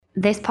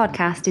This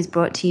podcast is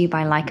brought to you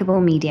by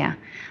Likeable Media.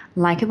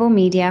 Likeable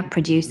Media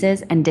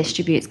produces and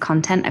distributes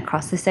content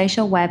across the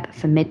social web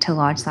for mid to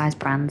large size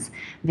brands.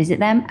 Visit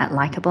them at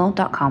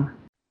likeable.com.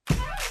 All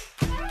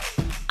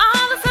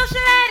the social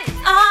ladies,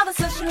 all the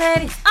social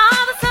ladies,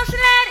 all the social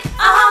ladies,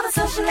 all the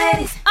social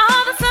ladies,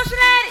 all the social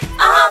ladies,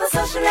 all the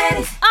social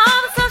ladies,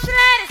 all the social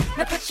ladies.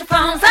 Now put your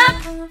phones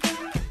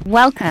up.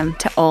 Welcome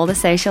to All the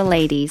Social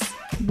Ladies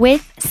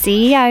with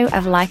CEO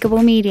of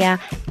Likeable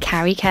Media,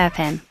 Carrie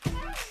Kerpen.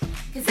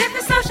 Cause if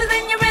you're social,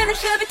 then you really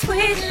should be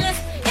tweeting this.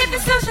 If you're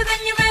social,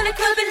 then you really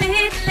could be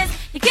leading this.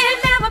 You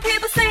get mad when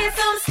people say it's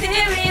so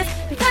mysterious.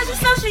 Because you're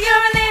social, you're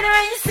a leader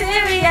and you're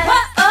serious.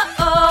 Oh, oh,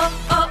 oh,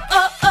 oh,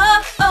 oh,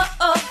 oh,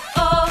 oh,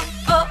 oh,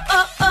 oh,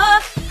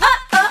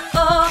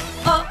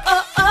 oh,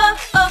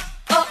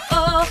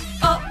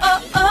 oh,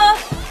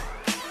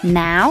 oh,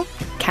 Now,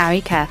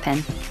 Carrie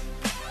Kerpen.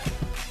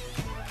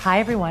 Hi,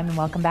 everyone, and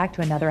welcome back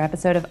to another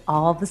episode of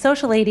All the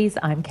Social Ladies.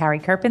 I'm Carrie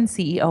Kerpen,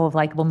 CEO of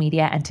Likeable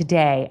Media, and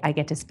today I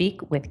get to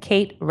speak with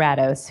Kate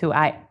Rados, who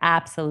I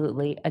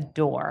absolutely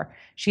adore.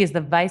 She is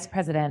the Vice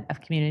President of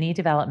Community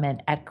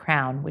Development at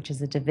Crown, which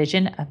is a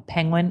division of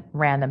Penguin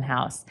Random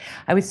House.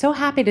 I was so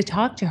happy to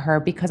talk to her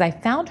because I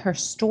found her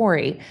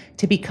story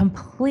to be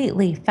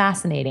completely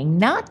fascinating,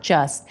 not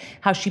just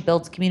how she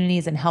builds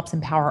communities and helps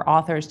empower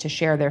authors to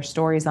share their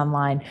stories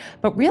online,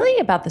 but really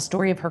about the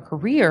story of her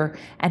career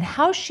and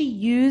how she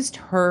used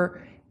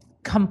her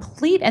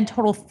complete and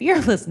total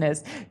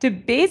fearlessness to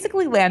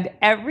basically land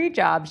every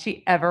job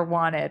she ever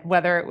wanted,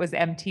 whether it was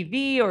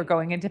MTV or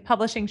going into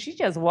publishing. She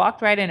just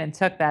walked right in and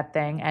took that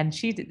thing, and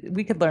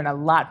we could learn a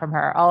lot from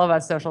her. All of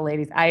us social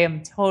ladies. I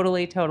am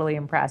totally, totally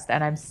impressed,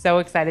 and I'm so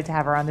excited to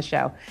have her on the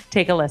show.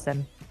 Take a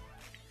listen.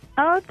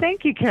 Oh,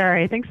 thank you,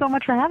 Carrie. Thanks so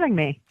much for having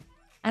me.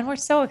 And we're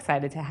so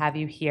excited to have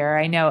you here.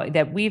 I know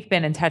that we've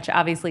been in touch,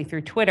 obviously,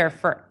 through Twitter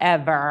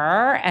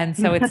forever. And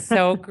so it's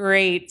so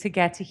great to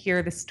get to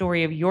hear the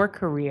story of your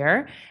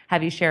career,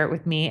 have you share it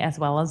with me as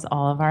well as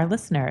all of our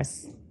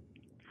listeners.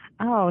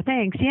 Oh,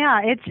 thanks. Yeah,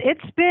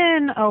 it's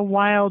been a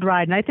wild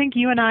ride. And I think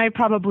you and I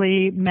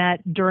probably met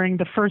during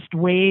the first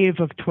wave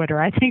of Twitter.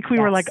 I think we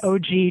were like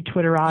OG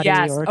Twitterati.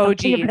 Yes, or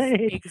OGs.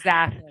 something.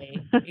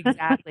 Exactly.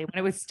 Exactly. When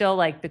it was still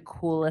like the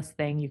coolest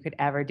thing you could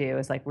ever do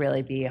is like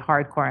really be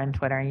hardcore on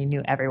Twitter, and you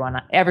knew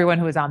everyone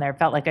who was on there. It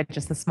felt like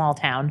just a small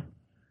town.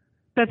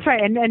 That's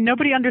right. And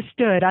nobody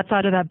understood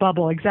outside of that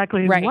bubble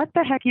exactly what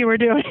the heck you were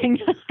doing.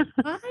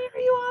 Why are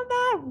you on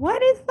that?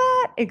 What is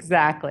that?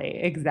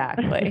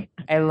 Exactly.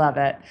 I love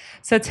it.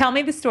 So tell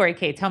me the story,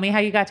 Kate. Tell me how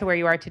you got to where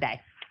you are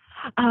today.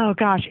 Oh,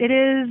 gosh. It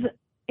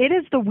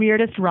is the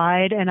weirdest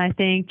ride. And I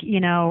think,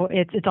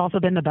 it's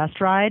also been the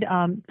best ride.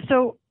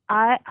 So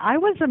I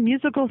was a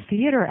musical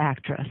theater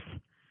actress.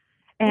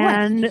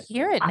 And I can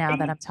hear it now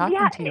that I'm talking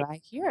to you. I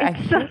hear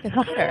the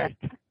theater.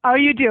 Oh,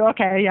 you do?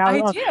 Okay, yeah.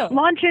 I do.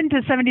 Launch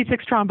into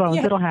 76 trombones.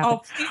 Yeah. It'll happen.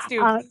 Oh, please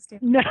do.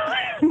 No.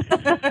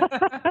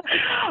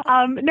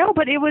 No,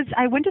 but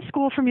I went to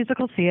school for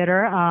musical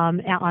theater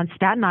on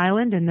Staten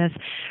Island in this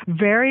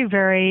very,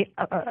 very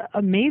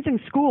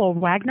amazing school,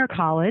 Wagner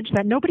College,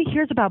 that nobody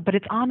hears about, but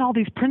it's on all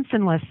these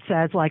Princeton lists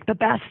as like the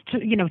best,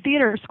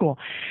 theater school.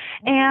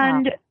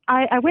 And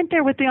I went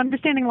there with the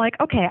understanding like,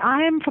 okay,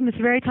 I'm from this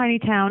very tiny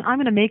town. I'm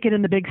going to make it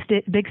in the big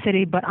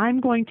city, but I'm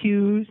going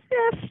to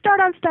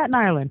start on Staten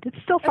Island. It's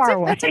still far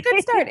away. That's a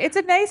good start. It's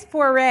a nice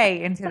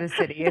foray into the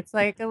city. It's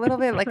like a little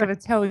bit like of a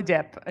toe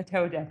dip.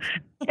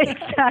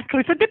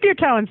 Exactly. So dip your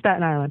toe in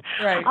Staten Island.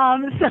 Right.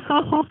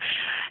 So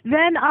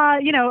then,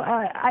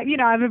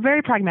 I'm a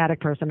very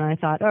pragmatic person. And I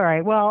thought, all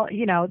right, well,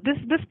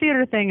 this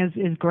theater thing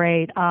is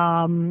great.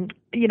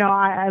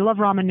 I love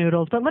ramen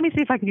noodles, but let me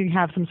see if I can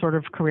have some sort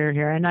of career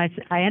here. And I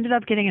ended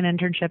up getting an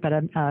internship at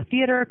a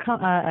theater,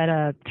 at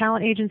a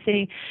talent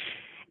agency.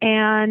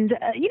 And,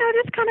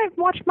 just kind of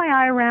watched my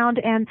eye around,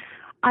 and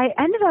I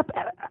ended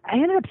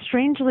up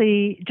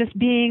strangely just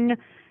being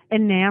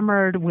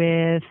enamored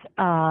with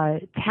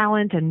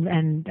talent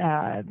and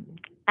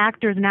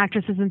actors and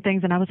actresses and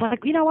things. And I was like,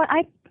 you know what?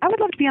 I would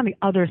love to be on the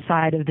other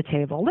side of the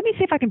table. Let me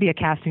see if I can be a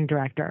casting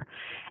director.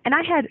 And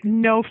I had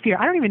no fear.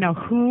 I don't even know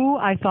who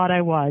I thought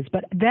I was,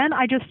 but then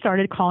I just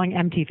started calling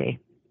MTV.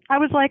 I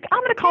was like,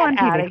 I'm going to call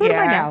MTV. Who do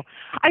I know?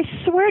 I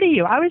swear to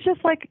you, I was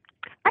just like,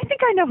 I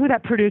think I know who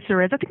that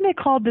producer is. I think they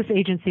called this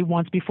agency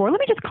once before. Let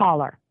me just call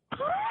her.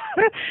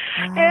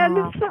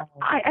 And so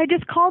I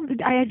just called.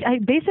 I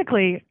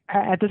basically,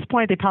 at this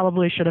point, they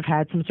probably should have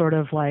had some sort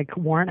of like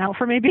warrant out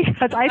for me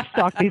because I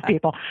stalked these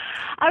people.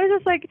 I was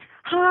just like,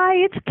 hi,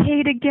 it's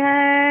Kate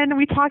again.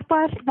 We talked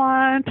last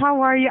month.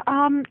 How are you?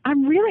 I'm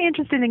really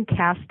interested in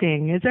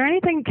casting. Is there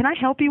anything? Can I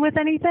help you with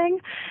anything?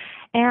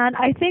 And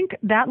I think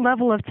that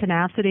level of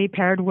tenacity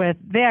paired with,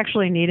 they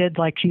actually needed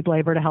like cheap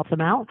labor to help them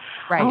out.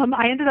 Right.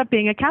 I ended up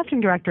being a casting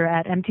director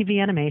at MTV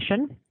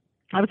Animation.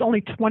 I was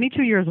only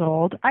 22 years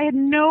old. I had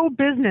no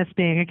business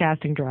being a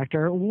casting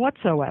director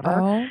whatsoever.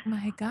 Oh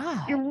my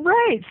God. You're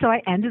right. So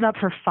I ended up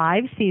for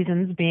 5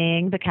 seasons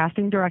being the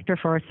casting director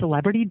for a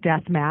Celebrity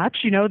Death Match.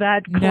 You know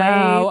that clay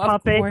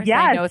puppet? Of course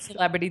yes. I know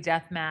Celebrity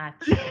Death Match.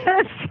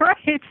 That's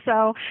right.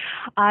 So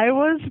I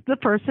was the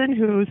person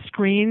who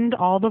screened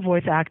all the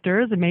voice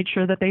actors and made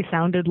sure that they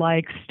sounded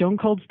like Stone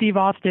Cold Steve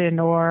Austin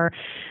or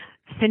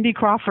Cindy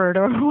Crawford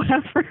or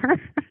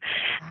whoever.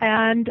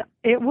 And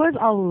it was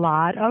a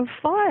lot of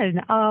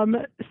fun.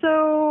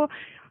 So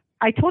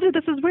I told you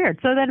this was weird.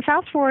 So then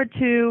fast forward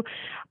to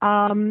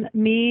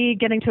me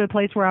getting to a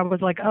place where I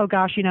was like, oh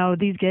gosh,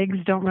 these gigs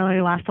don't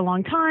really last a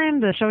long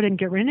time. The show didn't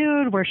get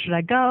renewed. Where should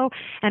I go?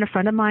 And a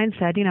friend of mine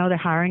said, they're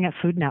hiring at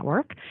Food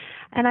Network.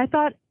 And I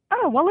thought,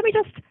 oh, well, let me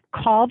just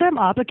call them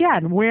up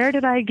again. Where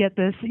did I get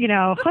this,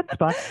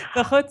 chutzpah?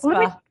 The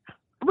chutzpah.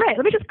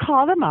 Let me just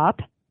call them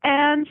up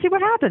and see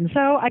what happens.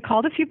 So I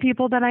called a few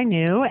people that I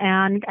knew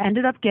and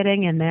ended up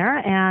getting in there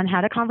and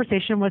had a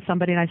conversation with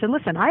somebody. And I said,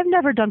 listen, I've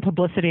never done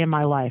publicity in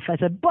my life. I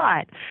said,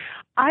 but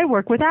I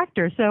work with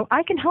actors, so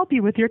I can help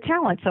you with your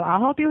talent. So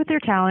I'll help you with your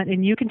talent,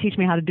 and you can teach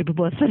me how to do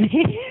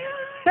publicity.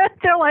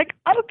 They're like,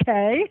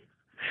 okay.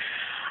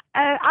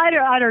 And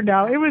I don't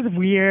know. It was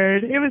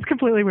weird. It was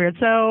completely weird.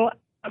 So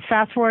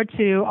fast forward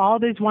to all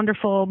these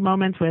wonderful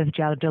moments with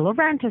Jared De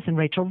Laurentiis and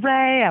Rachel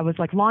Ray. I was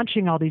like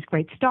launching all these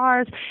great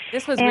stars.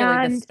 This was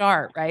really the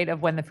start, right,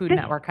 of when the Food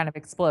Network kind of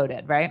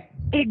exploded, right?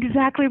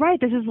 Exactly right.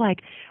 This is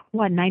like,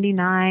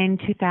 99,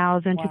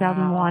 2000, wow.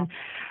 2001.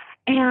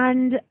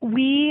 And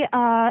we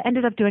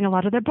ended up doing a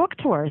lot of their book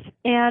tours.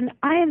 And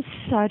I am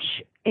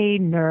such a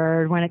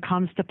nerd when it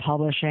comes to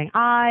publishing.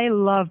 I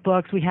love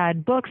books. We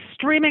had books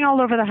streaming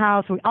all over the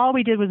house. All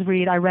we did was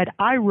read. I read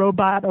I,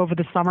 Robot over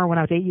the summer when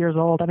I was 8 years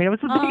old. I mean, it was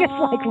the biggest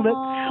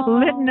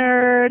lit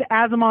nerd,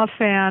 Asimov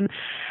fan.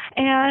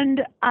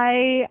 And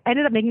I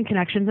ended up making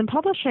connections in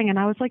publishing, and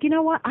I was like, you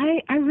know what?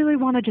 I really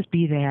want to just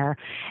be there.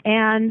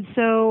 And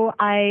so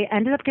I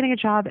ended up getting a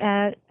job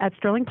at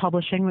Sterling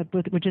Publishing,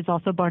 which is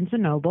also Barnes &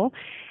 Noble,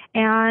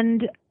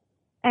 and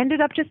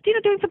ended up just,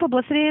 doing some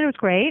publicity, and it was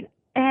great.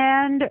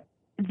 And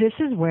this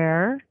is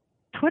where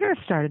Twitter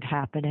started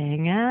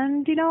happening,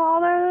 and,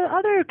 all the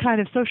other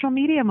kind of social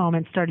media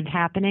moments started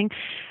happening.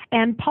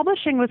 And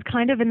publishing was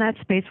kind of in that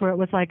space where it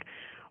was like,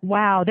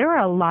 wow, there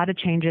are a lot of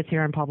changes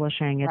here in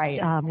publishing.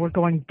 Right. We're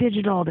going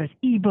digital. There's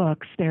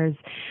ebooks. There's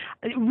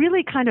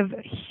really kind of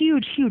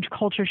huge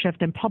culture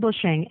shift in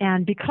publishing.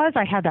 And because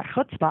I had that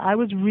chutzpah, I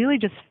was really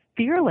just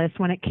fearless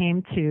when it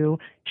came to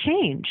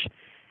change.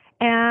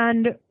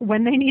 And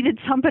when they needed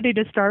somebody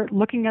to start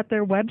looking at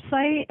their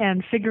website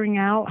and figuring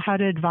out how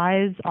to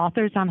advise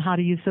authors on how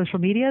to use social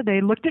media,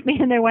 they looked at me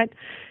and they went,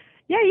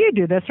 yeah, you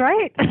do this,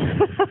 right?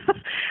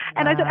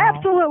 And I said,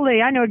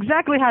 absolutely. I know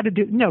exactly how to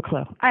do. No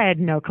clue. I had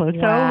no clue.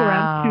 So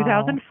around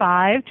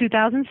 2005,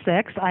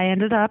 2006, I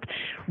ended up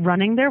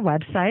running their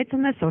websites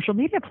and their social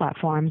media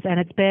platforms. And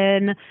it's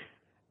been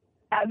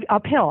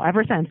uphill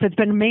ever since. It's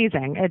been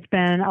amazing. It's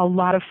been a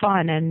lot of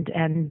fun.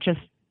 And just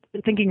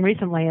thinking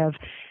recently of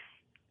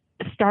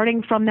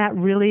starting from that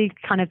really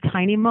kind of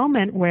tiny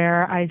moment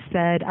where I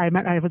said, I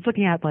was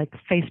looking at like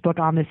Facebook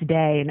on this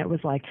day, and it was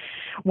like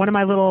one of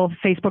my little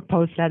Facebook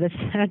posts that it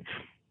said,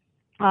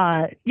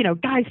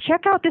 guys,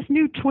 check out this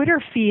new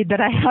Twitter feed that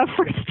I have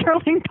for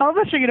Sterling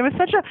Publishing. And it was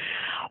such a,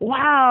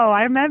 wow.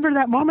 I remember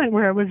that moment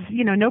where it was,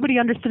 nobody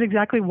understood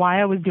exactly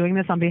why I was doing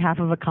this on behalf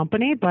of a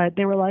company, but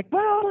they were like,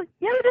 well,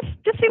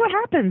 just see what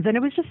happens. And it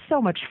was just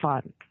so much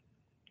fun.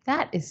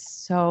 That is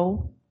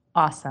so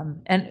awesome.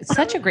 And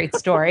such a great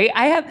story.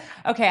 I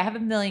have a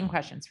million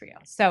questions for you.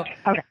 So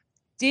okay.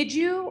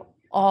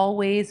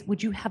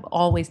 Would you have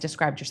always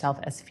described yourself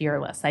as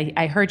fearless?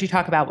 I heard you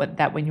talk about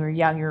that when you were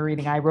young, you were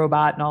reading I,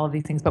 Robot and all of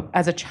these things, but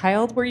as a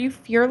child, were you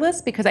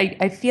fearless? Because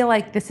I feel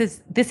like this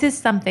is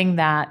something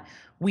that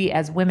we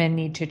as women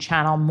need to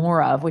channel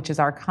more of, which is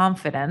our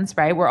confidence,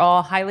 right? We're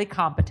all highly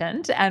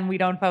competent and we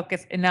don't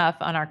focus enough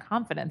on our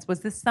confidence.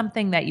 Was this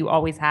something that you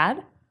always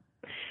had?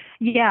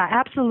 Yeah,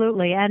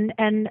 absolutely. And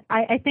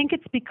I think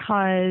it's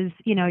because,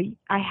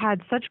 I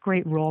had such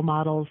great role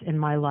models in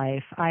my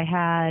life. I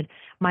had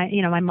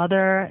my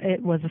mother,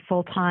 it was a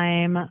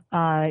full-time,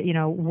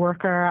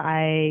 worker.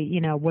 I,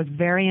 was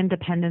very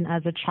independent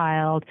as a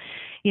child.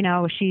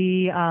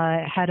 She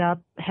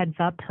heads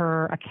up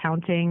her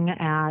accounting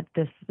at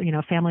this,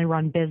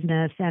 family-run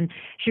business. And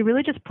she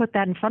really just put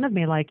that in front of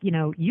me, like,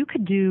 you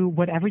could do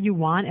whatever you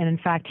want. And in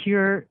fact,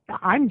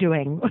 I'm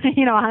doing,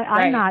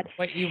 I'm not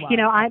what you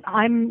want.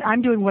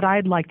 I'm doing what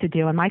I'd like to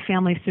do. And my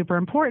family's super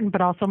important,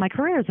 but also my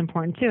career is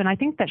important too. And I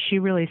think that she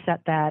really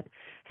set that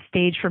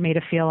stage for me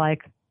to feel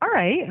like, all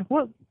right,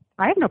 well,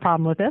 I have no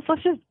problem with this.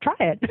 Let's just try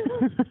it.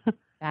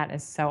 That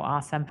is so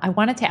awesome. I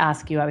wanted to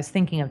ask you, I was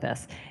thinking of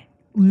this.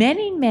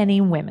 Many,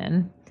 many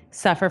women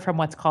suffer from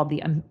what's called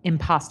the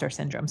imposter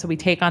syndrome. So we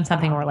take on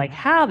something and we're like,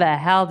 how the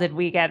hell did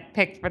we get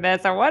picked for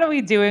this? Or what are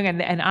we doing?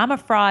 And I'm a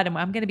fraud and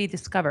I'm going to be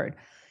discovered.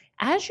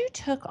 As you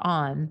took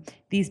on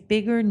these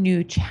bigger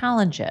new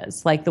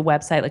challenges, like the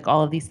website, like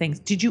all of these things,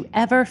 did you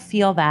ever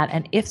feel that?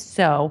 And if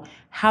so,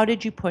 how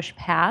did you push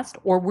past?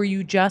 Or were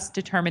you just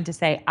determined to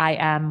say, I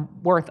am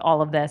worth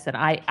all of this and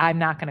I'm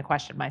not going to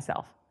question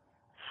myself?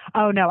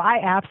 Oh no,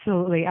 I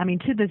mean,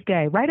 to this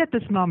day, right at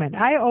this moment,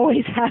 I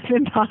always have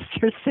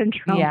imposter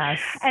syndrome. Yes.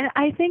 And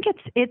I think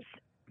it's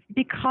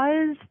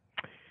because,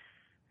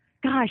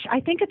 gosh, I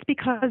think it's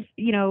because,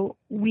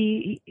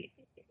 we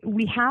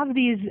have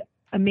these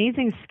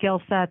amazing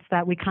skill sets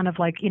that we kind of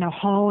like,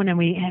 hone, and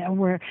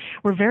we're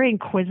very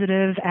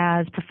inquisitive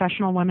as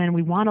professional women.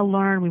 We want to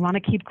learn, we want to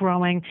keep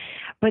growing,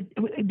 but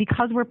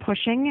because we're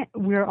pushing,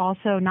 we're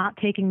also not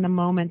taking the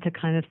moment to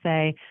kind of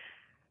say,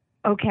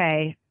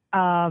 okay,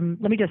 let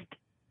me just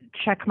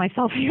check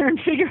myself here and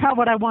figure out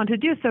what I want to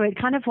do. So it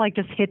kind of like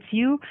just hits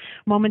you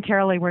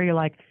momentarily where you're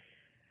like,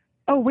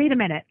 oh, wait a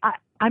minute.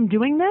 I'm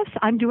doing this.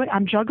 I'm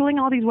juggling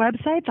all these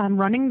websites.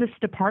 I'm running this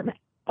department.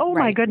 Oh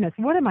my goodness.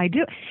 What am I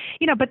doing?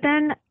 But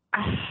then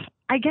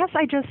I guess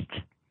I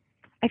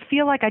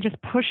feel like I just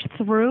push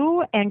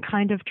through and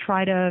kind of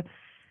try to,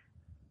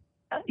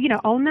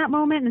 own that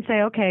moment and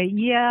say, okay,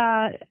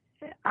 yeah,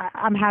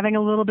 I'm having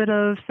a little bit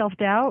of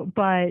self-doubt,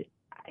 but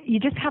you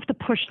just have to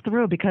push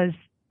through because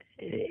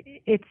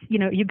it's,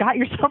 you got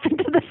yourself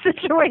into the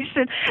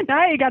situation.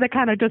 Now you got to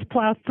kind of just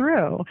plow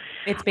through.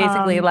 It's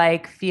basically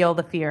like feel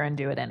the fear and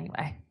do it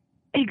anyway.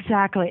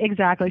 Exactly.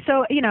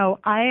 So,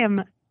 I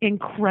am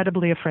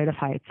incredibly afraid of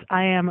heights.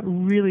 I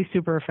am really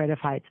super afraid of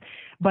heights.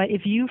 But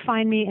if you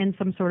find me in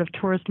some sort of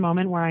tourist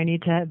moment where I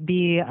need to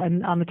be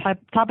on the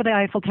top of the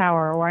Eiffel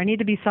Tower, or I need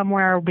to be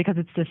somewhere because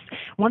it's this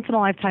once in a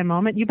lifetime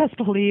moment, you best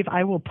believe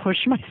I will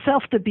push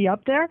myself to be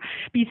up there,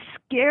 be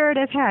scared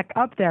as heck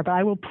up there, but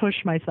I will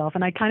push myself.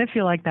 And I kind of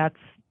feel like that's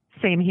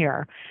same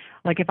here.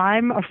 Like if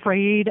I'm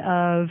afraid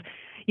of,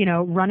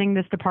 running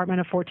this department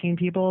of 14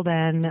 people,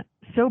 then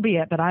so be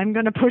it. But I'm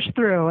going to push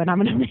through, and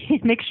I'm going to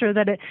make sure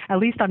that at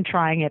least I'm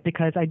trying it,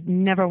 because I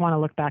never want to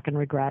look back and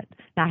regret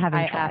not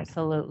having tried. I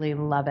absolutely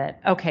love it.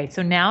 Okay,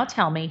 so now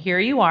tell me, here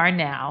you are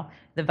now,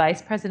 the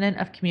Vice President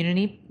of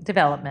Community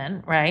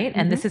Development, right?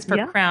 And this is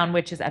for Crown,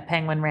 which is at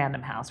Penguin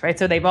Random House, right?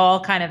 So they've all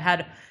kind of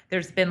had,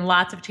 there's been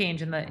lots of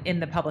change in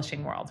the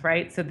publishing world,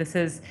 right? So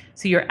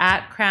so you're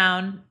at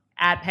Crown,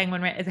 at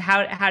Penguin,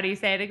 how do you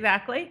say it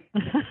exactly?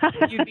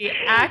 You'd be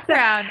at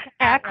Crown.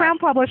 At Crown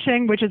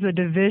Publishing, which is a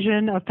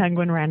division of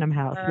Penguin Random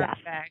House.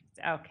 Perfect.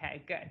 Yes.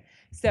 Okay, good.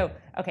 So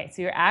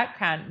you're at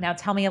Crown. Now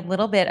tell me a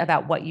little bit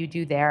about what you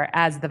do there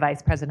as the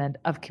Vice President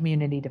of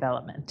Community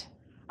Development.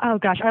 Oh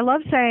gosh, I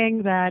love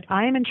saying that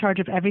I am in charge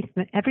of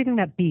everything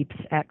that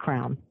beeps at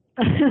Crown.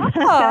 Oh, that's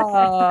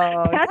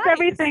nice.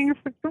 Everything,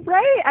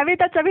 right? I mean,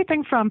 that's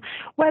everything from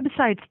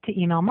websites to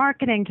email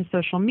marketing to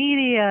social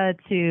media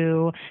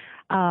to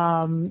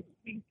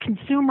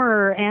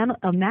consumer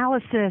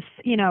analysis.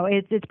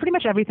 It's pretty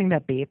much everything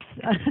that beeps.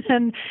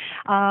 And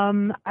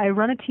I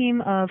run a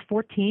team of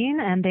 14,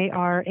 and they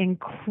are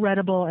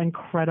incredible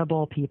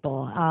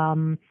people.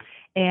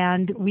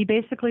 And we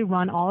basically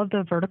run all of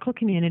the vertical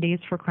communities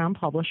for Crown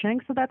Publishing.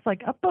 So that's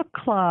like a book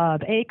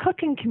club, a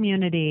cooking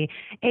community,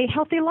 a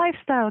healthy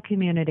lifestyle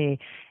community.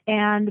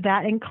 And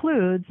that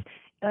includes,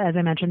 as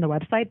I mentioned, the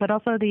website, but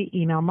also the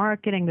email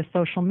marketing, the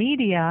social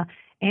media.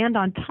 And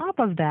on top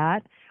of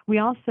that, we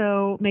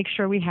also make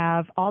sure we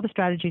have all the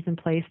strategies in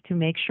place to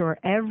make sure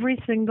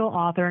every single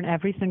author and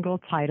every single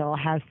title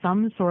has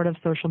some sort of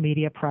social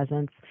media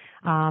presence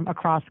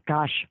across,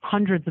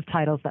 hundreds of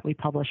titles that we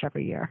publish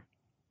every year.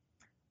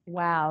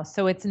 Wow.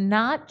 So it's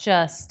not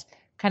just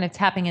kind of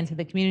tapping into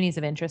the communities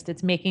of interest.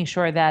 It's making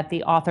sure that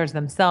the authors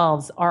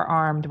themselves are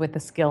armed with the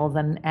skills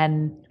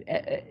and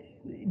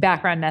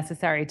background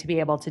necessary to be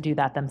able to do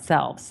that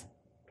themselves.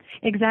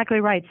 Exactly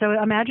right. So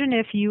imagine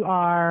if you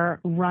are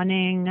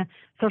running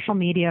social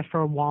media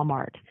for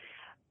Walmart.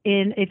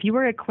 If you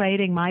were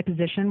equating my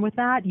position with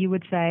that, you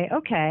would say,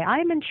 okay,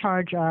 I'm in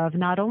charge of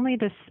not only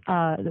the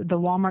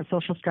Walmart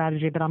social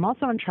strategy, but I'm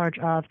also in charge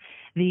of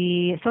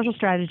the social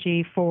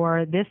strategy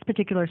for this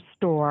particular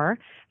store,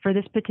 for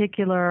this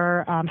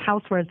particular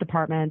housewares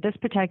department, this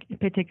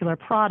particular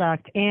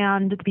product,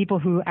 and the people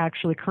who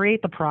actually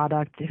create the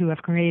product, who have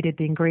created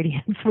the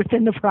ingredients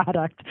within the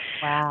product.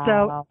 Wow.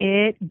 So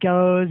it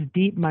goes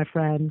deep, my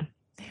friend.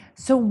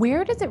 So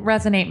where does it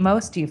resonate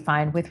most, do you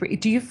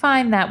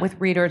find that with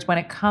readers when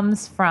it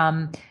comes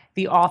from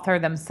the author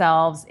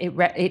themselves,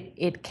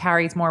 it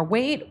carries more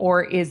weight,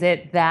 or is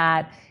it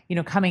that,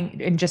 coming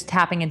and just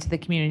tapping into the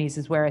communities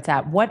is where it's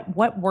at?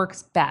 What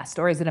works best,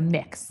 or is it a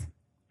mix?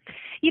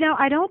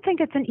 I don't think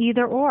it's an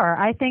either or.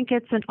 I think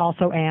it's an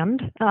also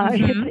and.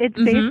 It's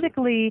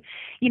basically,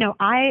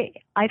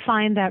 I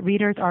find that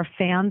readers are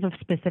fans of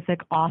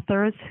specific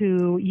authors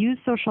who use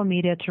social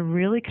media to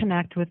really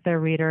connect with their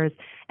readers,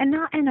 and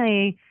not in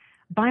a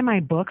buy my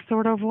book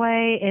sort of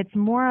way. It's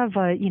more of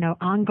a,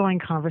 ongoing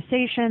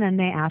conversation, and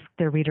they ask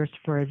their readers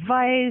for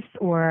advice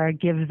or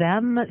give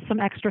them some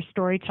extra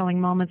storytelling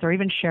moments or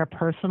even share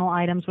personal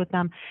items with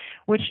them,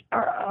 which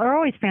are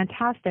always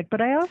fantastic.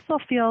 But I also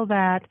feel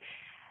that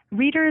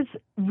readers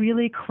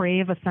really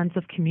crave a sense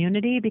of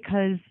community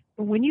because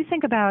when you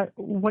think about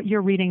what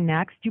you're reading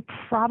next, you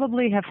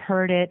probably have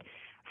heard it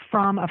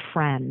from a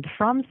friend,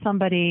 from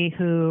somebody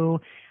who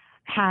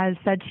has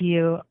said to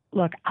you,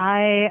 look,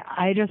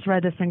 I just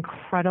read this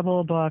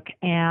incredible book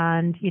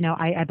and,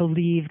 I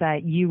believe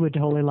that you would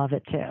totally love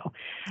it too.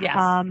 Yes.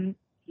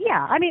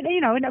 Yeah, I mean,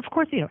 and of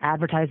course,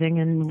 advertising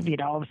and,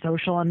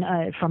 social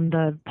and from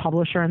the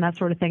publisher and that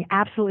sort of thing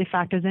absolutely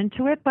factors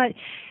into it. But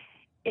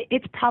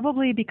it's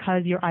probably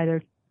because you're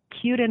either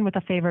cued in with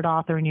a favorite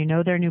author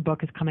and their new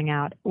book is coming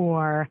out,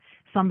 or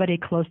somebody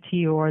close to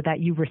you or that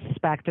you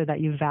respect or that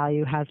you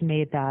value has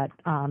made that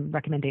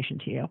recommendation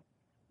to you.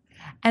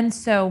 And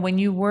so when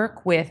you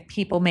work with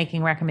people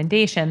making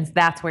recommendations,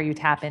 that's where you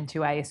tap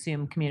into, I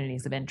assume,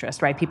 communities of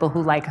interest, right? People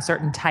who like a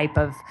certain type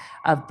of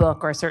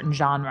book or a certain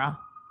genre.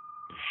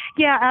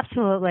 Yeah,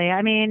 absolutely.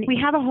 I mean, we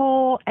have a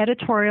whole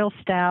editorial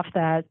staff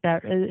that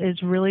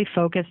is really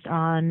focused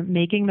on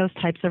making those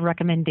types of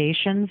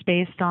recommendations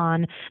based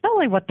on not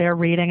only what they're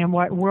reading and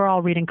what we're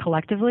all reading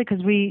collectively,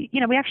 because we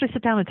actually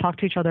sit down and talk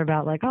to each other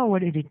about like, oh,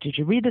 what did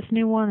you read this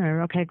new one?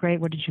 Or okay, great,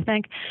 what did you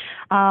think?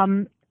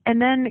 And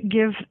then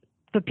give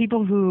the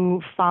people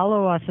who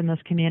follow us in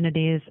those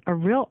communities a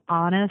real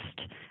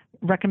honest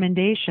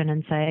recommendation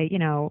and say,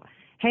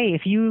 hey,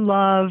 if you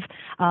love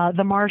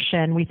The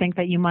Martian, we think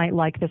that you might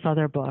like this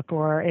other book.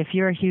 Or if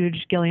you're a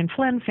huge Gillian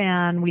Flynn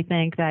fan, we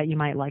think that you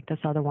might like this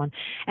other one.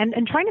 And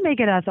trying to make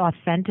it as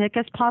authentic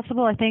as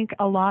possible. I think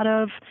a lot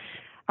of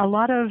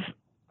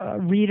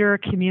reader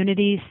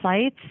community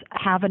sites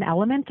have an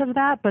element of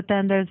that, but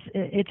then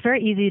it's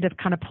very easy to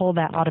kind of pull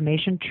that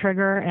automation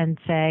trigger and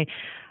say,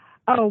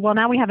 oh, well,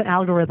 now we have an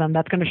algorithm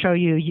that's going to show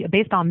you,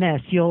 based on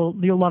this, you'll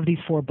love these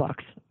 4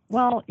 books.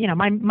 Well,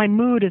 my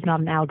mood is not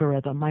an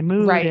algorithm. My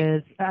mood right.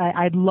 is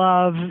I'd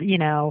love,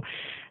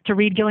 to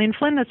read Gillian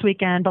Flynn this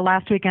weekend, but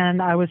last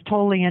weekend I was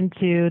totally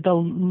into the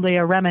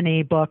Leah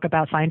Remini book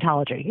about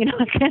Scientology.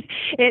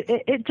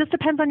 It just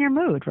depends on your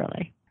mood,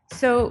 really.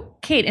 So,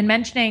 Kate, in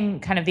mentioning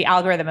kind of the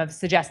algorithm of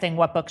suggesting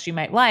what books you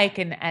might like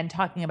and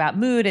talking about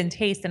mood and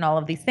taste and all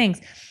of these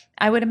things,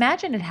 I would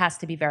imagine it has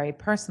to be very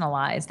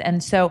personalized.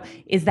 And so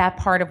is that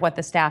part of what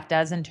the staff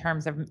does in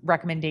terms of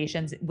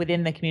recommendations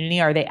within the community?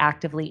 Are they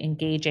actively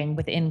engaging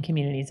within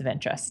communities of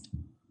interest?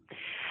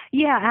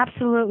 Yeah,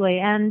 absolutely.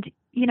 And,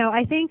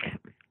 I think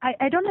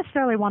I don't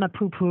necessarily want to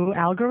poo-poo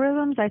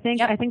algorithms. I think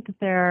that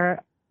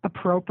they're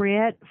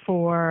appropriate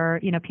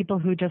for, people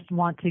who just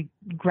want to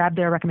grab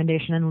their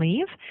recommendation and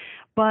leave.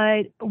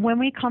 But when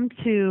we come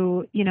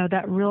to,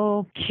 that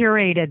real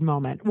curated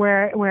moment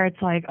where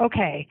it's like,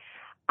 okay,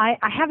 I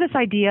have this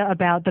idea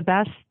about the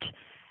best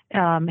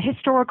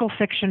historical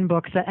fiction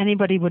books that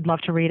anybody would love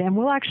to read, and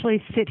we'll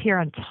actually sit here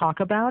and talk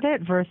about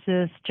it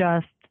versus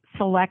just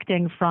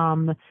selecting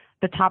from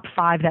the top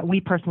 5 that we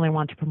personally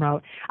want to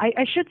promote.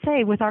 I should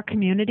say with our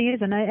communities,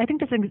 and I think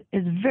this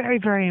is very,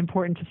 very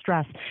important to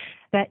stress,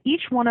 that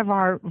each one of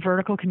our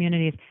vertical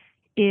communities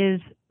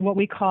is what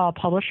we call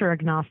publisher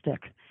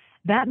agnostic.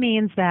 That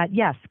means that,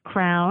 yes,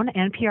 Crown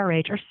and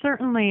PRH are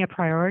certainly a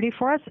priority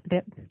for us.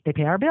 They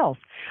pay our bills.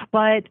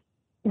 But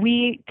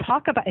we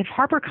talk about, if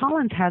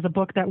HarperCollins has a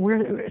book that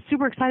we're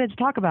super excited to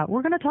talk about,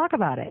 we're going to talk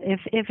about it.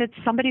 If it's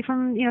somebody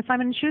from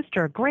Simon &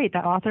 Schuster, great,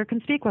 that author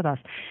can speak with us.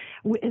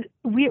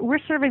 We're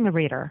serving the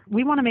reader.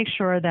 We want to make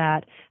sure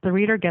that the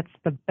reader gets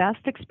the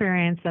best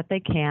experience that they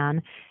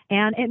can,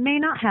 and it may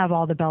not have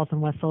all the bells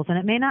and whistles, and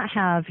it may not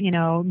have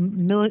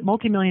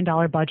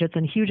multi-million-dollar budgets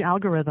and huge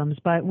algorithms,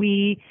 but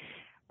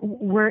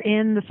we're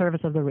in the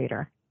service of the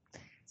reader.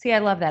 See, I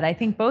love that. I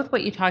think both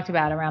what you talked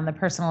about around the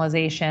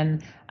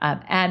personalization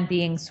and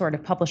being sort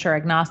of publisher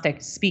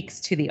agnostic speaks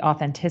to the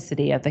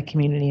authenticity of the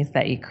communities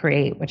that you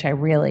create, which I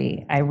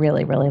really,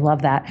 really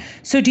love that.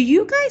 So do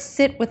you guys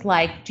sit with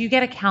do you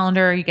get a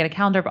calendar? You get a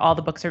calendar of all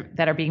the books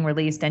that are being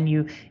released, and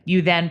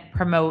you then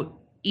promote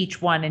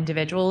each one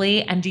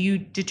individually? And do you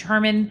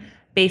determine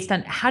based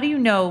on, how do you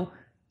know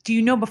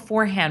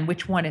beforehand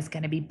which one is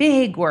going to be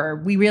big, or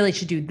we really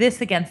should do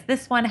this against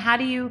this one? How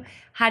do you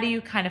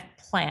kind of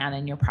plan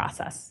in your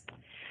process?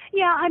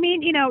 Yeah, I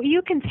mean,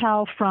 you can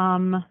tell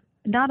from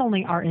not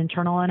only our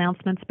internal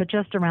announcements, but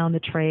just around the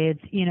trades,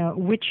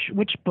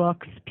 which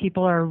books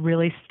people are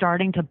really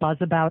starting to buzz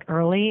about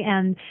early.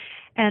 And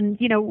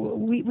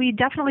we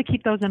definitely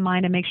keep those in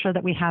mind and make sure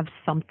that we have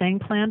something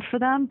planned for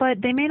them,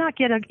 but they may not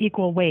get an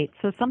equal weight.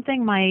 So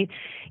something might,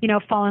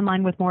 fall in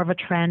line with more of a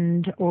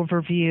trend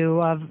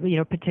overview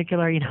of,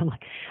 particular,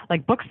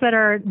 like books that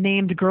are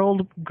named The Girl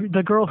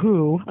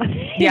Who.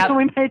 Yep.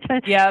 We might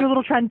do a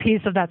little trend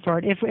piece of that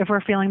sort if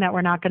we're feeling that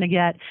we're not going to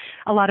get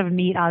a lot of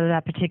meat out of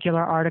that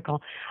particular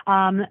article.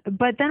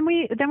 But then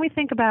we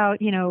think about,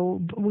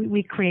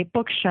 we create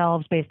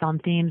bookshelves based on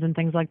themes and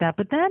things like that.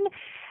 But then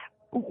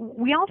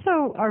we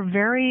also are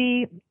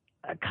very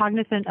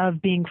cognizant of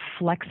being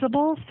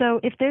flexible. So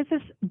if there's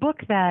this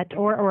book that,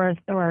 or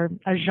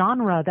a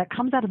genre that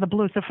comes out of the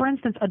blue, so for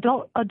instance,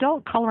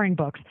 adult coloring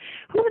books,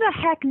 who the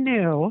heck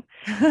knew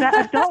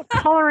that adult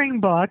coloring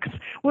books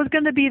was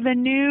going to be the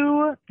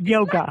new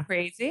yoga? Isn't that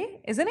crazy?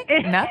 Isn't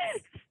it nuts?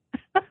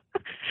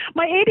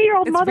 My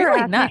 80-year-old It's mother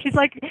really asked nuts. me,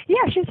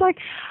 she's like,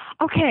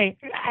 okay,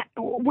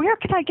 where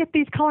can I get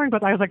these coloring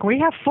books? I was like, we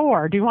have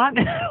 4. Do you want,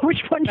 which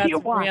one do you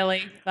That's want?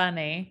 really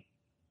funny.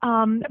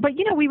 But,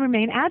 we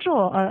remain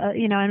agile,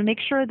 and make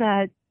sure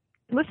that,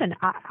 listen,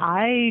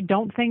 I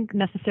don't think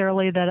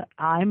necessarily that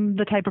I'm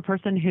the type of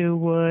person who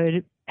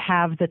would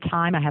have the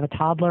time. I have a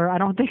toddler. I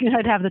don't think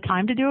I'd have the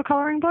time to do a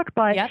coloring book,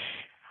 but Yep.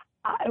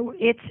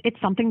 it's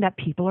something that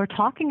people are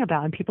talking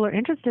about and people are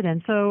interested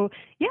in. So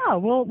yeah,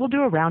 we'll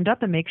do a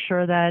roundup and make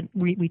sure that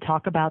we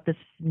talk about this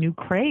new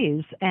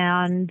craze.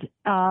 And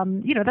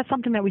that's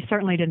something that we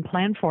certainly didn't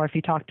plan for if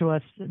you talked to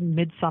us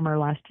midsummer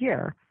last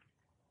year.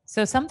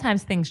 So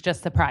sometimes things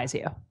just surprise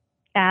you.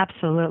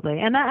 Absolutely.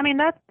 And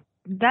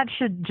that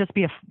should just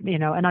be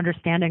an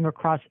understanding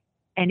across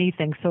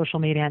anything social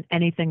media and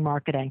anything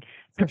marketing.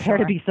 Prepare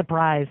to be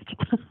surprised.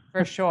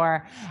 For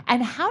sure.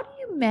 And how do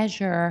you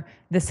measure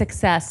the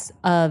success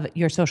of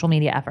your social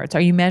media efforts?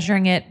 Are you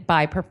measuring it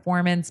by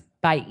performance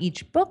by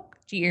each book?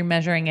 How are you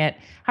measuring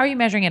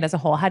it as a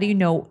whole? How do you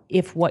know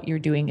if what you're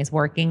doing is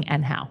working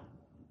and how?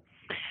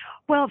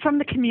 Well, from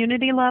the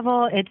community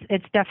level,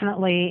 it's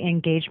definitely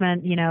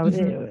engagement.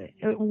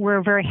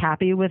 We're very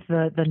happy with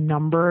the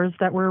numbers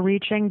that we're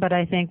reaching, but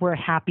I think we're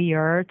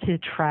happier to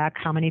track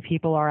how many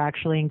people are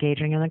actually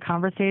engaging in the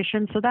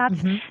conversation. So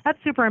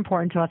that's super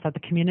important to us at the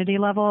community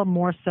level,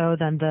 more so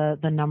than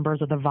the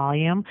numbers or the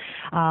volume.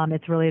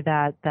 It's really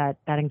that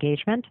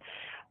engagement.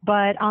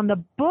 But on the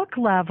book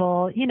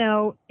level,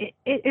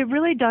 it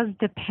really does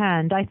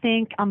depend. I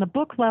think on the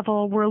book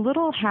level, we're a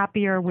little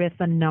happier with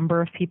the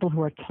number of people who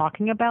are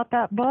talking about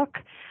that book.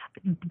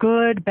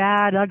 Good,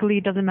 bad, ugly,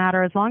 doesn't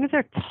matter, as long as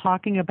they're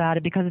talking about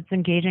it because it's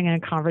engaging in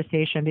a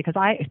conversation. Because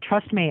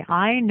trust me,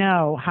 I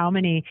know how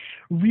many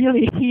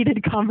really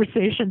heated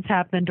conversations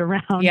happened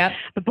around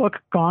the book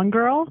Gone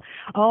Girl.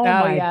 Oh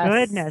my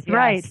goodness. Yes,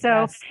 right.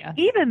 So yes.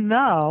 even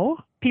though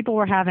people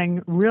were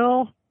having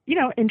real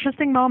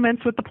interesting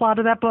moments with the plot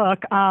of that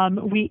book,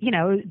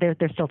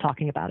 they're still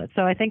talking about it.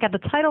 So I think at the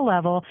title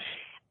level,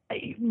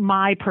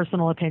 my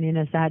personal opinion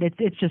is that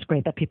it's just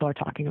great that people are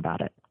talking about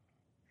it.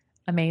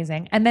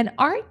 Amazing. And then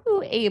are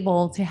you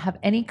able to have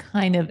any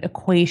kind of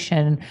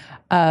equation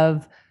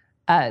of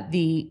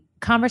the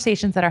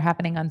conversations that are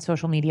happening on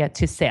social media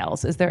to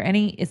sales? Is there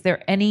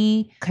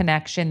any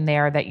connection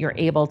there that you're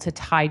able to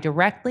tie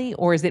directly,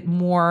 or is it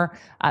more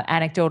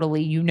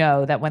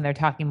anecdotally, that when they're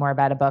talking more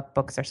about a book,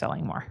 books are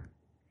selling more?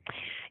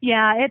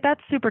 Yeah,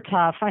 that's super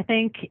tough. I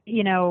think,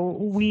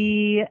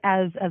 we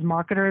as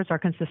marketers are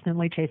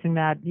consistently chasing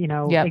that,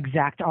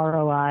 exact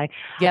ROI.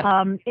 Yep.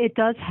 It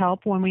does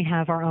help when we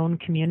have our own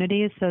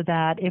communities so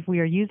that if we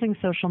are using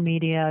social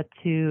media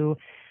to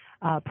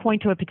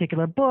point to a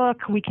particular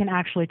book, we can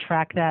actually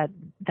track that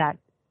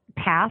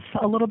path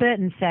a little bit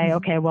and say,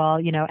 okay, well,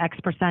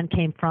 X%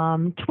 came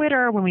from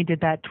Twitter when we did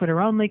that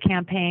Twitter only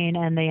campaign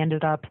and they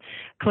ended up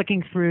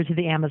clicking through to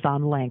the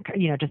Amazon link,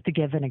 just to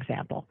give an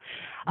example.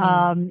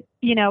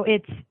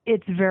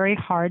 It's very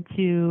hard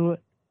to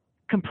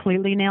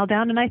completely nail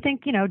down. And I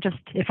think, just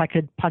if I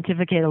could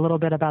pontificate a little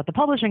bit about the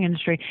publishing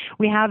industry,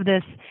 we have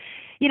this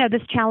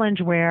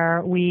challenge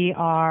where we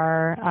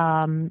are,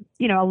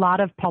 a lot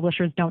of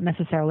publishers don't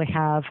necessarily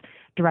have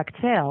direct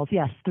sales.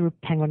 Yes, through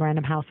Penguin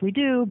Random House we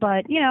do,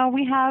 but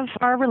we have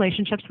our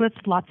relationships with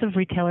lots of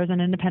retailers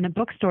and independent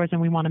bookstores, and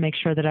we want to make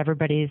sure that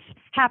everybody's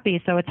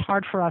happy. So it's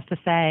hard for us to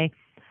say,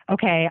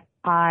 okay,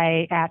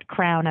 I at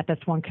Crown at this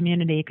one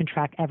community can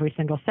track every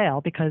single sale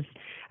because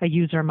a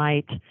user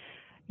might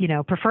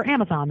prefer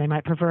Amazon. They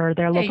might prefer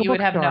their local bookstore. You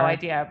would have no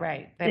idea,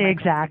 right?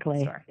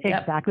 Exactly. Yep.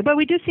 Exactly. But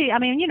we do see,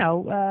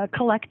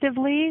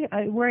 collectively,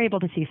 we're able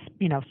to see,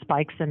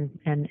 spikes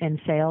in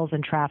sales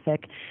and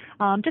traffic.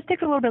 Just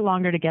takes a little bit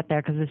longer to get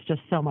there because there's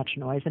just so much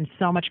noise and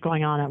so much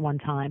going on at one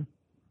time.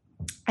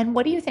 And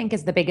what do you think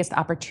is the biggest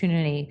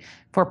opportunity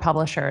for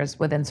publishers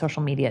within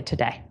social media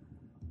today?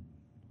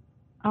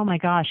 Oh my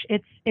gosh,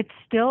 it's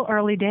still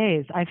early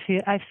days. I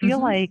feel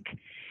like,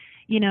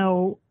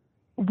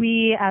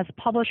 we as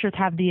publishers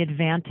have the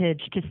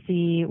advantage to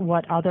see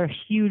what other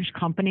huge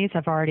companies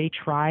have already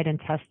tried and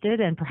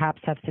tested and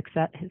perhaps have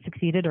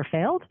succeeded or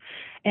failed.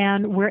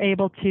 And we're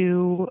able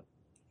to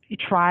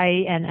try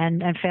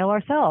and fail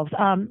ourselves.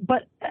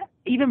 But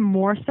even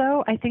more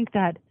so, I think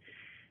that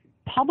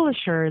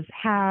publishers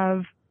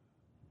have,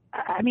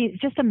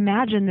 just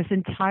imagine this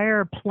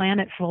entire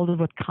planet filled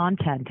with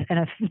content and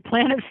a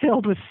planet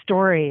filled with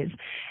stories.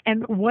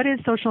 And what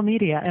is social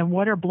media and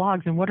what are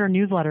blogs and what are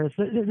newsletters?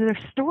 They're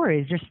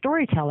stories, you're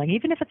storytelling.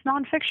 Even if it's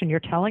nonfiction, you're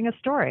telling a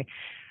story.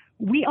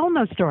 We own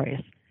those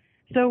stories.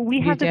 So we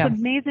have this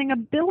amazing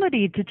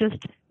ability to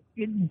just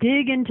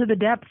dig into the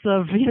depths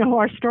of,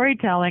 our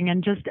storytelling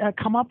and just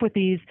come up with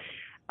these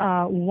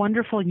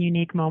wonderful,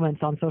 unique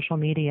moments on social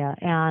media.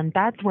 And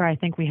that's where I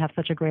think we have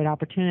such a great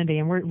opportunity,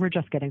 and we're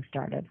just getting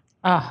started.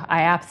 Oh,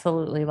 I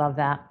absolutely love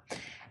that.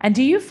 And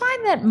do you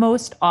find that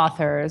most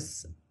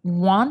authors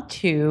want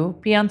to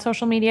be on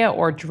social media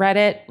or dread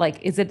it?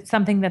 Like, is it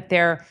something that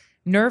they're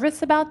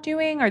nervous about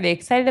doing? Are they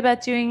excited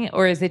about doing?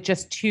 Or is it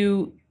just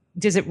too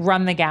does it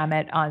run the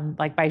gamut on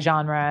like by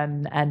genre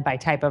and by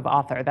type of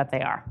author that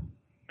they are?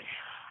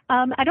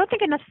 I don't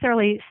think it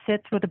necessarily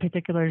sits with a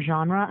particular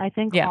genre. I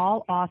think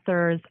all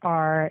authors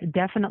are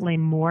definitely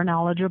more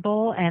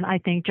knowledgeable, and I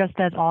think just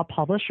as all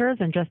publishers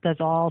and just as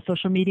all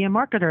social media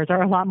marketers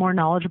are a lot more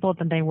knowledgeable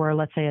than they were,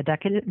 let's say, a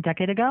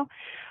decade ago.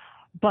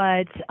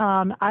 But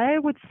I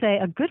would say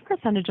a good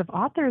percentage of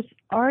authors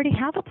already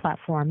have a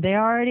platform. They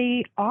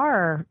already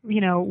are,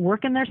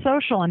 working their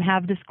social and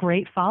have this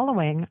great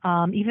following,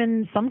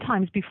 even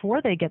sometimes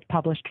before they get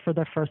published for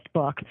their first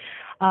book.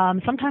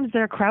 Sometimes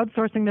they're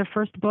crowdsourcing their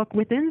first book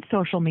within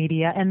social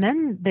media, and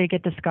then they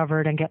get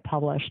discovered and get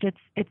published.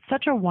 It's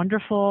such a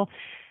wonderful,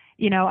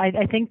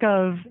 I think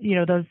of,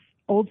 those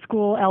old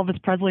school Elvis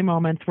Presley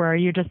moments where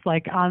you're just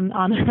like on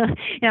on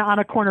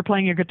a corner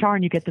playing your guitar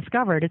and you get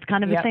discovered. It's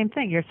kind of the same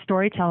thing. You're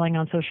storytelling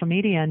on social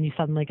media and you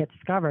suddenly get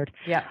discovered.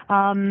 Yeah.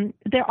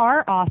 There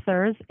are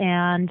authors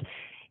and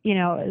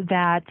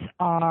that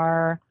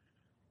are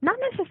not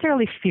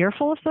necessarily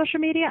fearful of social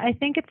media. I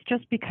think it's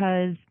just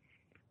because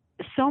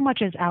so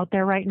much is out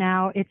there right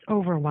now. It's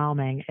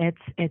overwhelming.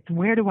 It's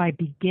where do I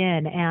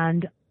begin?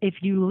 And if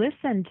you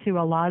listen to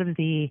a lot of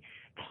the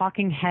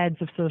talking heads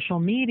of social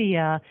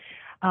media,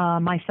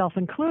 myself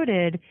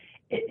included,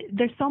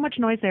 there's so much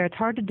noise there. It's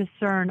hard to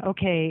discern,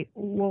 okay,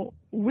 well,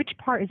 which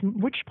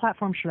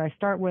platform should I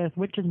start with?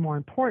 Which is more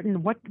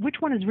important? Which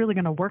one is really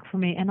going to work for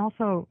me? And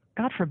also,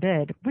 God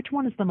forbid, which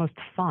one is the most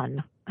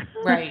fun?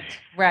 Right.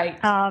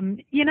 I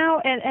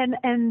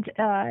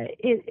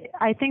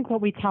think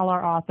what we tell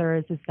our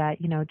authors is that,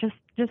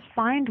 just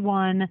find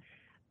one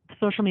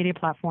social media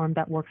platform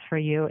that works for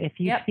you. If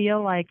you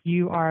feel like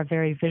you are a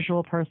very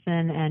visual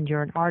person and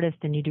you're an artist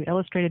and you do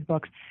illustrated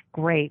books,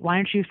 great. Why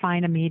don't you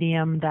find a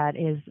medium that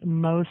is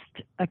most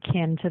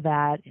akin to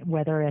that,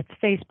 whether it's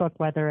Facebook,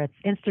 whether it's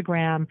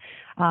Instagram,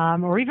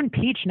 or even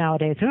Peach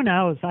nowadays. Who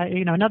knows?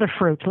 Another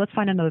fruit. Let's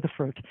find another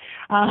fruit.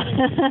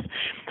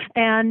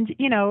 And,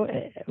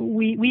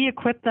 we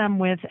equip them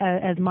with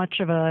as much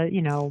of a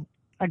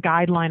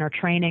guideline or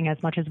training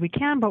as much as we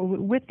can, but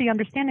with the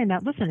understanding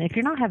that, listen, if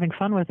you're not having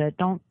fun with it,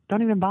 don't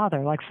even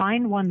bother. Like,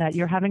 find one that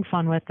you're having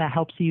fun with that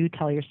helps you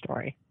tell your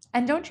story.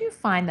 And don't you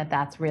find that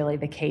that's really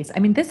the case? I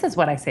mean, this is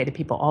what I say to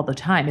people all the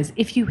time is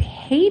if you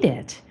hate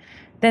it,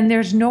 then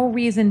there's no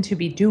reason to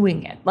be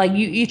doing it. Like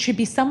it should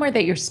be somewhere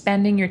that you're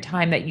spending your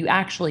time that you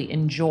actually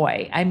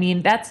enjoy. I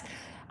mean,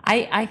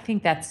 I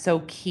think that's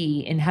so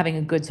key in having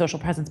a good social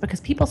presence because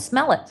people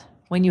smell it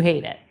when you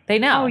hate it. They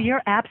know. Oh,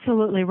 you're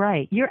absolutely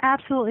right.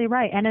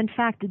 And in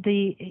fact,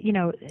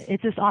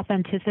 it's this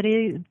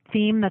authenticity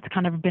theme that's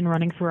kind of been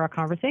running through our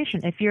conversation.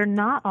 If you're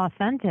not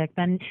authentic,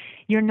 then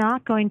you're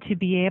not going to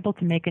be able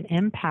to make an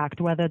impact,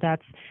 whether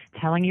that's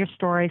telling your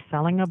story,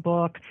 selling a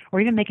book,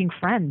 or even making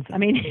friends. I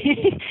mean,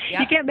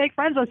 you can't make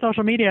friends on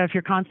social media if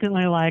you're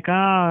constantly like,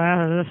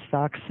 oh, this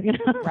sucks.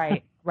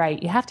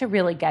 Right. You have to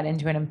really get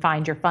into it and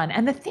find your fun.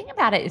 And the thing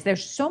about it is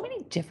there's so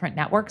many different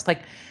networks,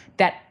 like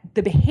that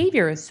the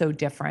behavior is so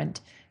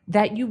different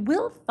that you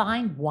will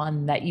find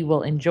one that you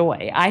will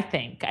enjoy, I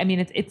think. I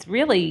mean, it's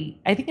really,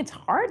 I think it's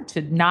hard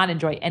to not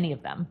enjoy any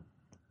of them.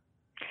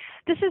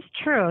 This is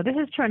true.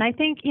 And I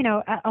think,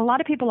 a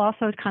lot of people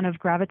also kind of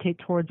gravitate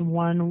towards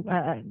one,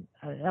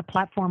 a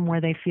platform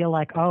where they feel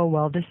like, oh,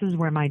 well, this is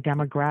where my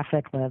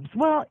demographic lives.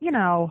 Well,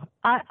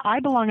 I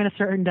belong in a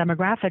certain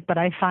demographic, but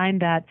I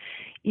find that,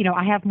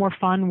 I have more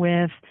fun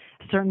with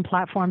certain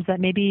platforms that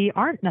maybe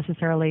aren't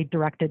necessarily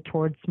directed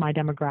towards my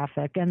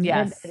demographic. And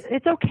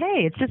it's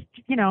okay. It's just,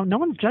 no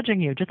one's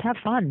judging you. Just have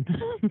fun.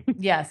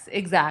 Yes,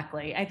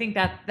 exactly. I think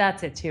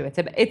that's it too.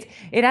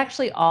 It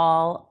actually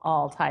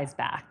all ties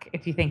back,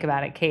 if you think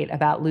about it, Kate,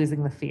 about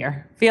losing the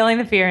fear, feeling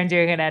the fear and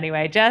doing it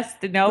anyway.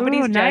 Just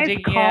nobody's judging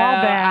you.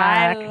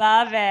 I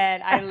love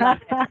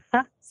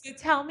it. So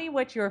tell me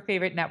what's your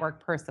favorite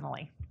network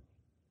personally?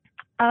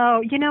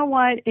 Oh, you know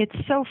what? It's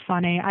so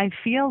funny. I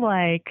feel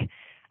like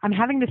I'm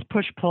having this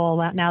push-pull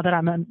now that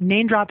I'm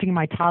name dropping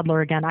my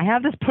toddler again. I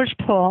have this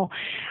push-pull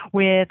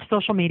with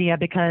social media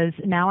because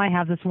now I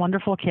have this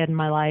wonderful kid in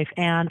my life,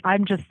 and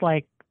I'm just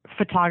like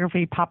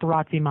photography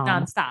paparazzi mom.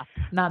 Nonstop.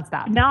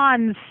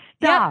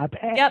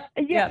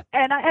 Yep.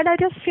 And I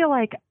just feel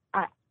like,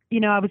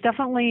 I was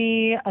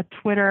definitely a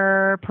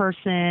Twitter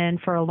person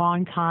for a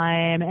long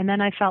time, and then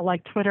I felt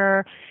like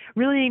Twitter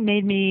really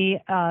made me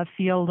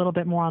feel a little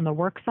bit more on the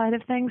work side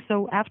of things.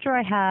 So after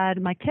I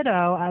had my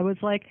kiddo, I was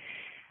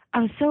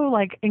so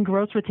like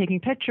engrossed with taking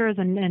pictures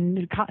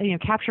and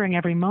capturing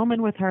every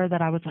moment with her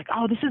that I was like,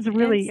 oh, this is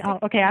really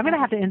okay. I'm gonna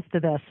have to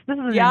Insta this. This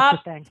is an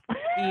Insta thing.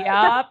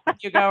 Yep.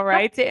 You go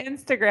right to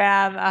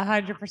Instagram,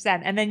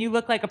 100%, and then you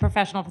look like a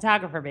professional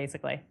photographer,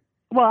 basically.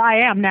 Well, I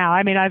am now.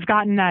 I mean, I've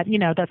gotten that,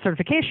 that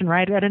certification,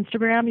 right, at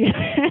Instagram.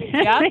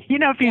 Yep.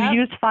 If you've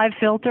used 5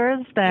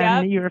 filters,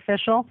 then you're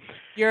official.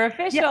 You're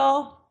official.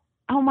 Yeah.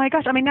 Oh my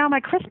gosh! I mean, now my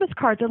Christmas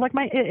cards are like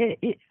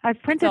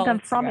I've printed them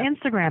from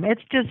Instagram.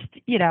 It's just,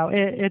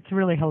 it's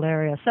really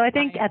hilarious. So I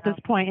think at this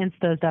point,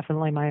 Insta is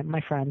definitely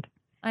my friend.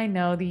 I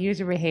know the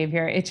user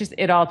behavior.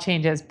 It all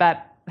changes.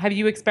 But have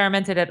you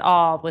experimented at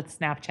all with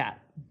Snapchat?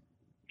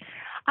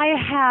 I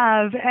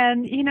have,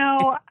 and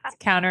It's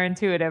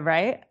counterintuitive,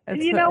 right?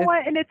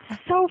 what? And it's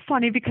so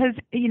funny because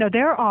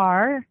there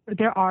are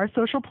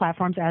social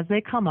platforms as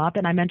they come up,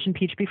 and I mentioned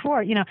Peach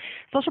before.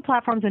 Social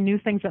platforms and new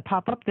things that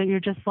pop up that you're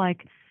just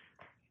like,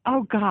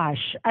 oh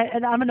gosh,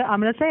 I'm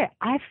gonna say it.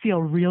 I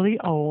feel really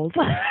old.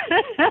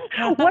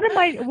 What am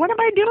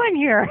I doing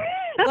here?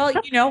 Well,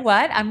 you know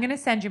what? I'm going to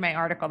send you my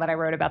article that I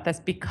wrote about this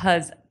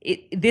because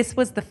this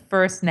was the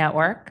first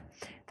network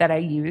that I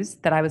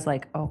used that I was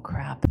like, oh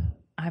crap,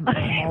 I'm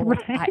old.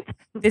 Right?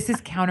 This is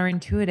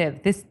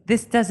counterintuitive.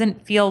 This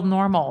doesn't feel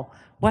normal.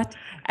 What?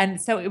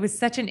 And so it was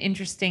such an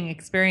interesting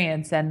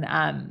experience. And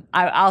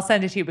I'll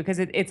send it to you because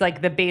it's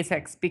like the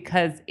basics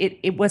because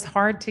it was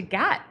hard to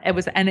get.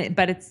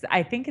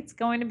 I think it's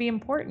going to be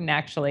important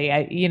actually.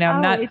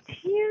 It's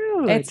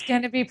huge. It's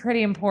going to be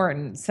pretty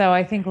important. So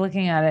I think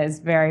looking at it is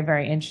very,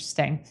 very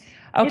interesting.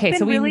 Okay, it's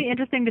been really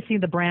interesting to see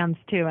the brands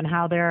too and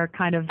how they're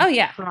kind of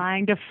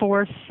trying to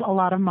force a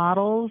lot of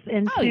models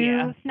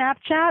into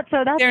Snapchat.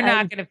 So they're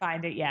not going to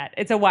find it yet.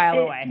 It's a while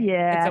away.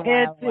 Yeah,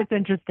 it's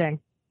interesting.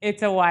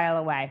 It's a while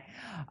away.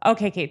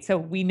 Okay, Kate. So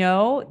we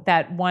know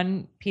that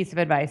one piece of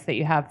advice that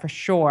you have for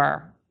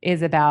sure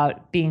is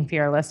about being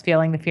fearless,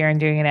 feeling the fear and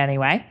doing it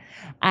anyway.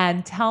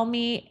 And tell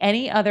me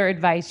any other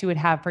advice you would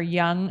have for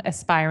young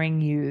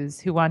aspiring yous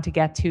who want to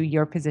get to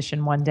your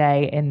position one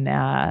day in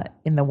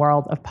the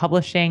world of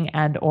publishing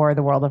and or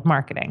the world of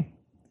marketing.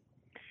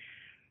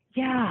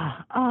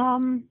 Yeah,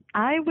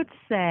 I would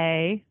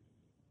say,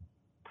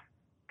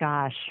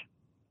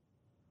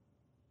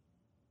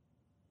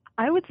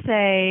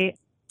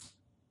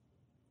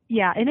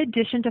 in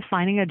addition to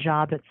finding a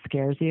job that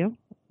scares you,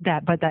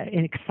 but that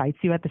excites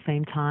you at the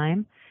same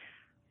time,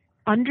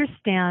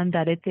 understand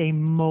that it's a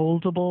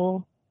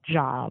moldable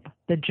job.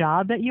 The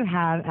job that you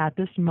have at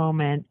this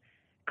moment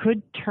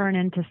could turn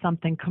into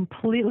something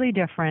completely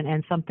different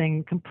and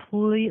something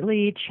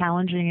completely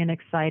challenging and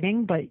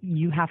exciting, but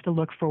you have to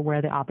look for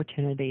where the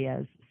opportunity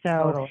is.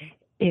 So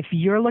if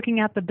you're looking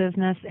at the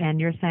business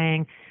and you're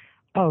saying,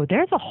 oh,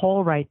 there's a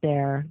hole right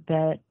there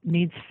that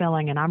needs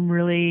filling and I'm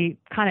really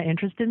kind of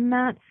interested in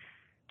that,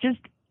 just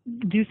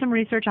do some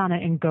research on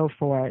it and go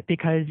for it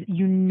because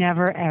you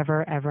never,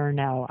 ever, ever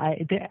know.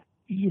 A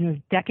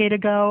decade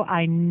ago,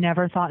 I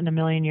never thought in a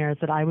million years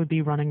that I would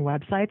be running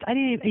websites. I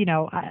didn't,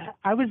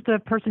 I was the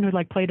person who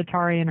played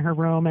Atari in her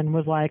room and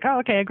was like, oh,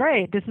 okay,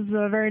 great. This is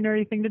a very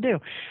nerdy thing to do.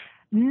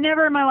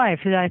 Never in my life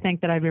did I think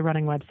that I'd be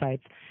running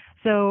websites.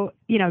 So,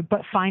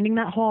 but finding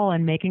that hole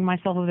and making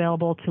myself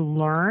available to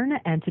learn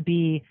and to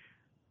be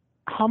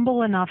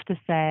humble enough to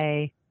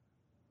say,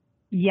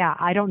 yeah,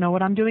 I don't know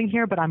what I'm doing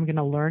here, but I'm going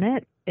to learn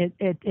it.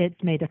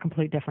 It's made a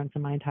complete difference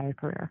in my entire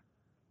career.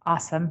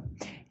 Awesome.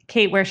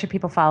 Kate, where should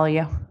people follow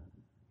you?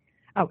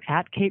 Oh,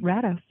 at Kate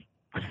Rados.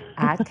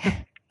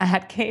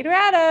 At Kate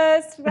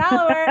Rados.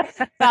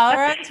 Follow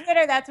her on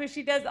Twitter. That's where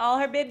she does all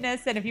her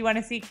business. And if you want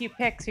to see cute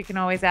pics, you can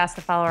always ask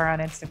to follow her on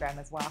Instagram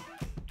as well.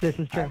 This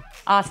is true.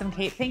 Awesome,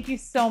 Kate. Thank you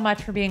so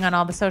much for being on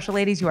All the Social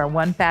Ladies. You are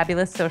one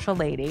fabulous social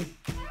lady.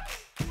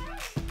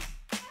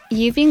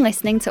 You've been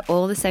listening to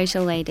All the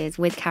Social Ladies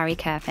with Carrie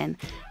Kerpen,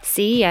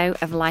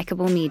 CEO of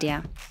Likeable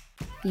Media.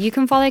 You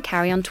can follow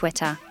Carrie on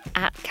Twitter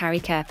at Carrie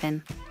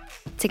Kerpen.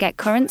 To get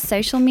current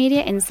social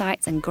media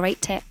insights and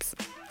great tips,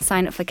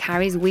 sign up for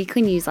Carrie's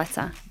weekly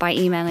newsletter by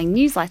emailing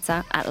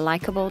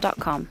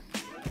newsletter@likeable.com.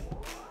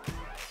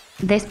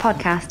 This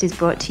podcast is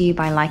brought to you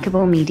by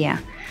Likeable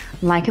Media.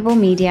 Likeable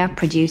Media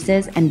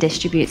produces and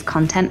distributes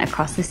content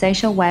across the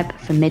social web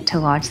for mid to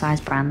large size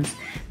brands.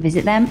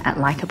 Visit them at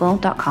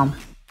likeable.com.